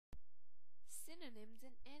Synonyms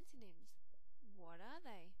and antonyms. What are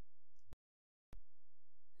they?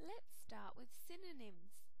 Let's start with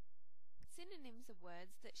synonyms. Synonyms are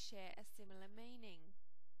words that share a similar meaning.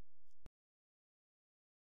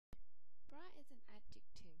 Bright is an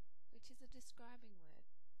adjective, which is a describing word.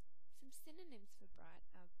 Some synonyms for bright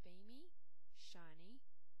are beamy, shiny,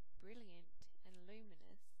 brilliant, and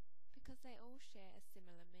luminous because they all share a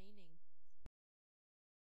similar meaning.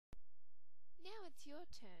 Now it's your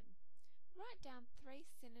turn. Write down 3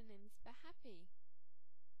 synonyms for happy.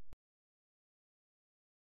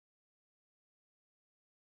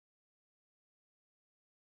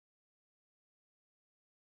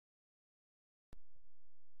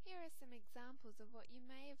 Here are some examples of what you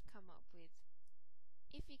may have come up with.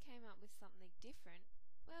 If you came up with something different,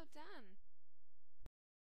 well done!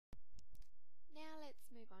 Now let's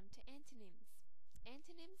move on to antonyms.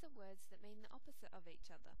 Antonyms are words that mean the opposite of each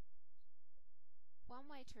other. One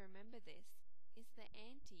way to remember this is that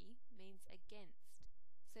anti means against,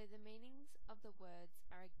 so the meanings of the words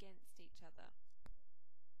are against each other.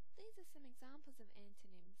 These are some examples of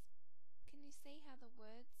antonyms. Can you see how the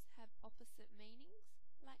words have opposite meanings,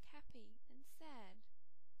 like happy and sad?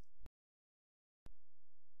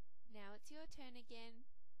 Now it's your turn again.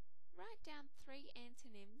 Write down 3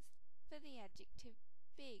 antonyms for the adjective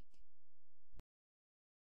big.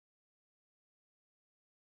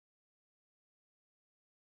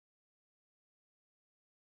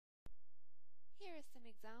 Here are some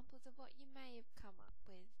examples of what you may have come up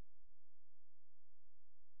with.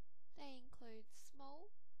 They include small,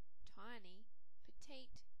 tiny,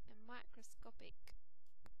 petite, and microscopic.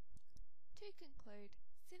 To conclude,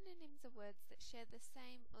 synonyms are words that share the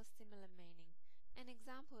same or similar meaning. An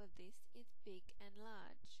example of this is big and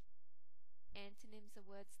large. Antonyms are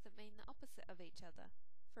words that mean the opposite of each other.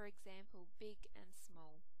 For example, big and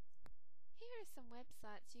small. Here are some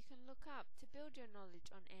websites you can look up to build your knowledge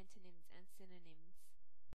on antonyms and